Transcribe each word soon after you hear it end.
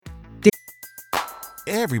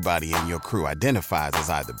Everybody in your crew identifies as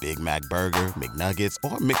either Big Mac Burger, McNuggets,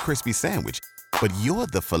 or McCrispy Sandwich. But you're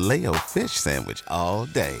the Filet-O-Fish Sandwich all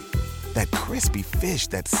day. That crispy fish,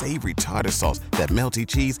 that savory tartar sauce, that melty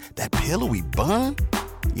cheese, that pillowy bun.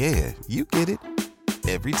 Yeah, you get it.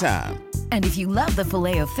 Every time. And if you love the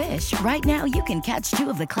Filet-O-Fish, right now you can catch 2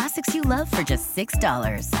 of the classics you love for just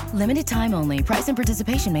 $6. Limited time only. Price and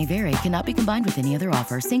participation may vary. Cannot be combined with any other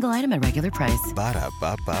offer. Single item at regular price.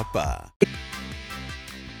 Ba-da-ba-ba-ba.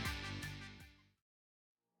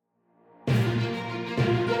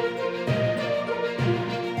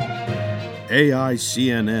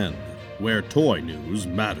 AICNN, where toy news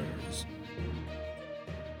matters.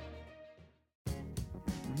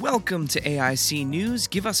 Welcome to AIC News.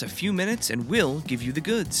 Give us a few minutes and we'll give you the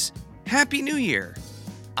goods. Happy New Year!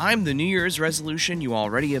 I'm the New Year's resolution you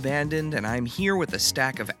already abandoned, and I'm here with a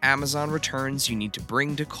stack of Amazon returns you need to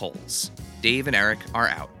bring to Kohl's. Dave and Eric are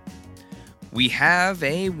out. We have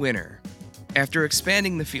a winner. After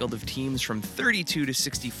expanding the field of teams from 32 to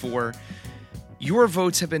 64, your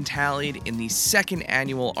votes have been tallied in the second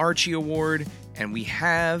annual Archie Award, and we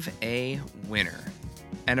have a winner.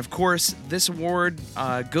 And of course, this award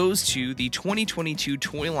goes to the 2022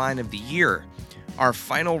 Toy Line of the Year. Our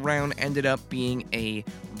final round ended up being a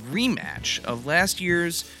rematch of last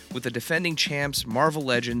year's, with the defending champs Marvel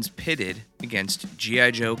Legends pitted against G.I.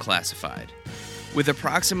 Joe Classified. With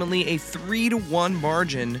approximately a 3-1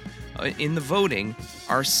 margin in the voting,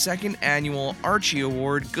 our second annual Archie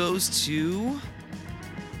Award goes to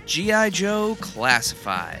G.I. Joe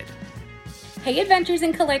Classified. Hey Adventures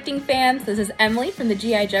in Collecting fans, this is Emily from the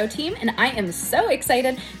G.I. Joe team, and I am so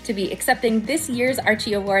excited to be accepting this year's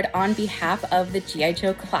Archie Award on behalf of the G.I.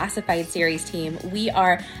 Joe Classified Series team. We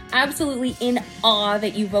are absolutely in awe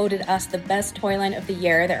that you voted us the best toy line of the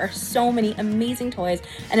year. There are so many amazing toys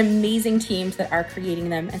and amazing teams that are creating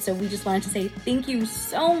them, and so we just wanted to say thank you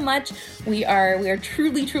so much. We are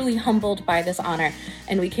truly, truly humbled by this honor,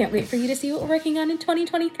 and we can't wait for you to see what we're working on in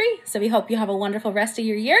 2023. So we hope you have a wonderful rest of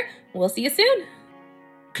your year. We'll see you soon.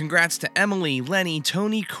 Congrats to Emily, Lenny,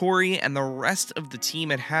 Tony, Corey, and the rest of the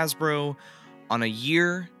team at Hasbro on a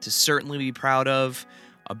year to certainly be proud of.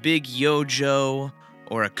 A big Yo Joe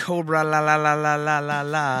or a Cobra la la la la la la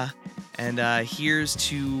la. And here's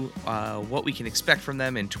to what we can expect from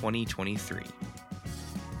them in 2023.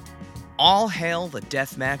 All hail the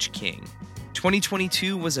Deathmatch King.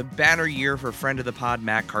 2022 was a banner year for friend of the pod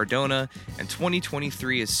Matt Cardona, and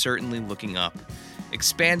 2023 is certainly looking up.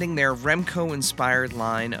 Expanding their Remco-inspired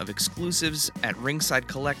line of exclusives at Ringside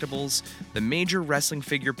Collectibles, the Major Wrestling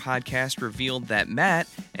Figure podcast revealed that Matt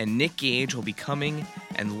and Nick Gage will be coming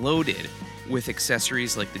and loaded with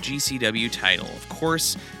accessories like the GCW title. Of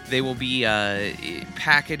course, they will be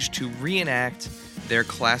packaged to reenact their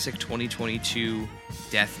classic 2022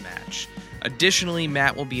 death match. Additionally,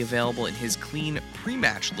 Matt will be available in his clean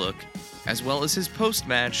pre-match look, as well as his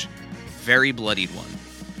post-match, very bloodied one.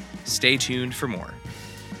 Stay tuned for more.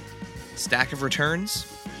 Stack of returns,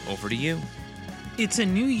 over to you. It's a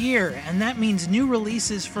new year, and that means new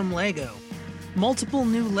releases from LEGO. Multiple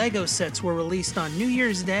new LEGO sets were released on New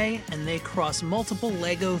Year's Day, and they cross multiple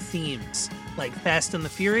LEGO themes, like Fast and the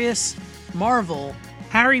Furious, Marvel,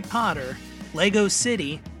 Harry Potter, LEGO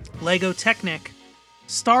City, LEGO Technic,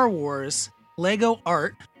 Star Wars, LEGO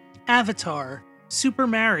Art, Avatar, Super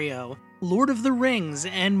Mario, Lord of the Rings,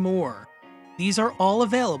 and more. These are all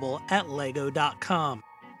available at LEGO.com.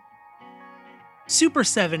 Super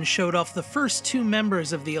 7 showed off the first 2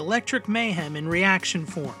 members of the Electric Mayhem in reaction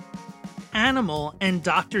form. Animal and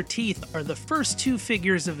Dr. Teeth are the first 2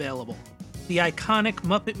 figures available. The iconic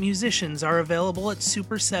Muppet musicians are available at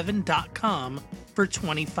Super7.com for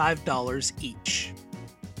 $25 each.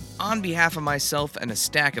 On behalf of myself and a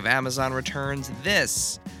stack of Amazon returns,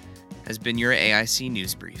 this has been your AIC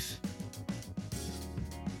News Brief.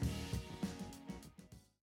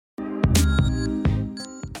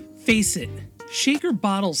 Face it, shaker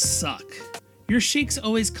bottles suck. Your shakes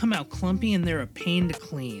always come out clumpy and they're a pain to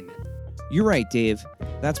clean. You're right, Dave.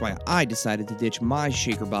 That's why I decided to ditch my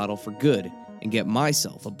shaker bottle for good and get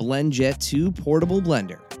myself a BlendJet 2 portable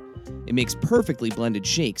blender. It makes perfectly blended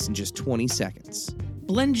shakes in just 20 seconds.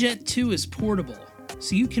 BlendJet 2 is portable,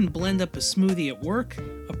 so you can blend up a smoothie at work,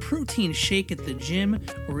 a protein shake at the gym,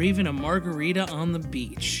 or even a margarita on the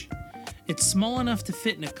beach. It's small enough to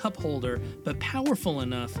fit in a cup holder, but powerful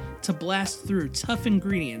enough to blast through tough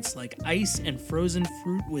ingredients like ice and frozen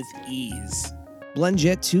fruit with ease.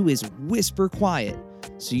 BlendJet 2 is whisper quiet,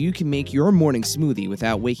 so you can make your morning smoothie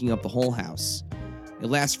without waking up the whole house. It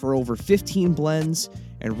lasts for over 15 blends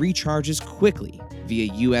and recharges quickly via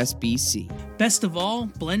USB-C. Best of all,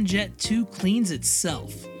 BlendJet 2 cleans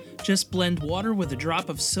itself. Just blend water with a drop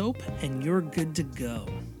of soap and you're good to go.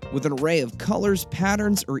 With an array of colors,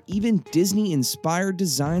 patterns, or even Disney-inspired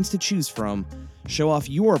designs to choose from, show off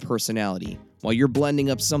your personality while you're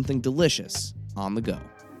blending up something delicious on the go.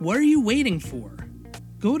 What are you waiting for?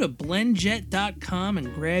 Go to blendjet.com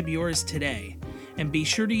and grab yours today. And be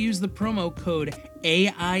sure to use the promo code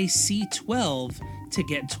AIC12 to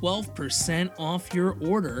get 12% off your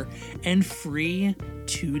order and free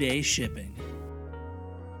 2-day shipping.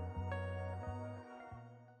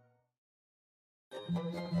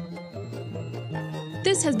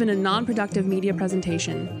 This has been a non-productive media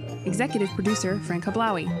presentation. Executive producer Frank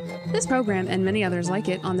Hablawi. This program and many others like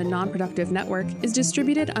it on the Non-Productive Network is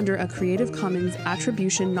distributed under a Creative Commons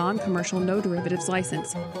Attribution Non-Commercial No Derivatives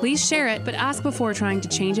license. Please share it, but ask before trying to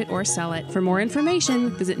change it or sell it. For more information,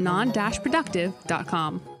 visit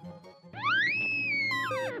non-productive.com.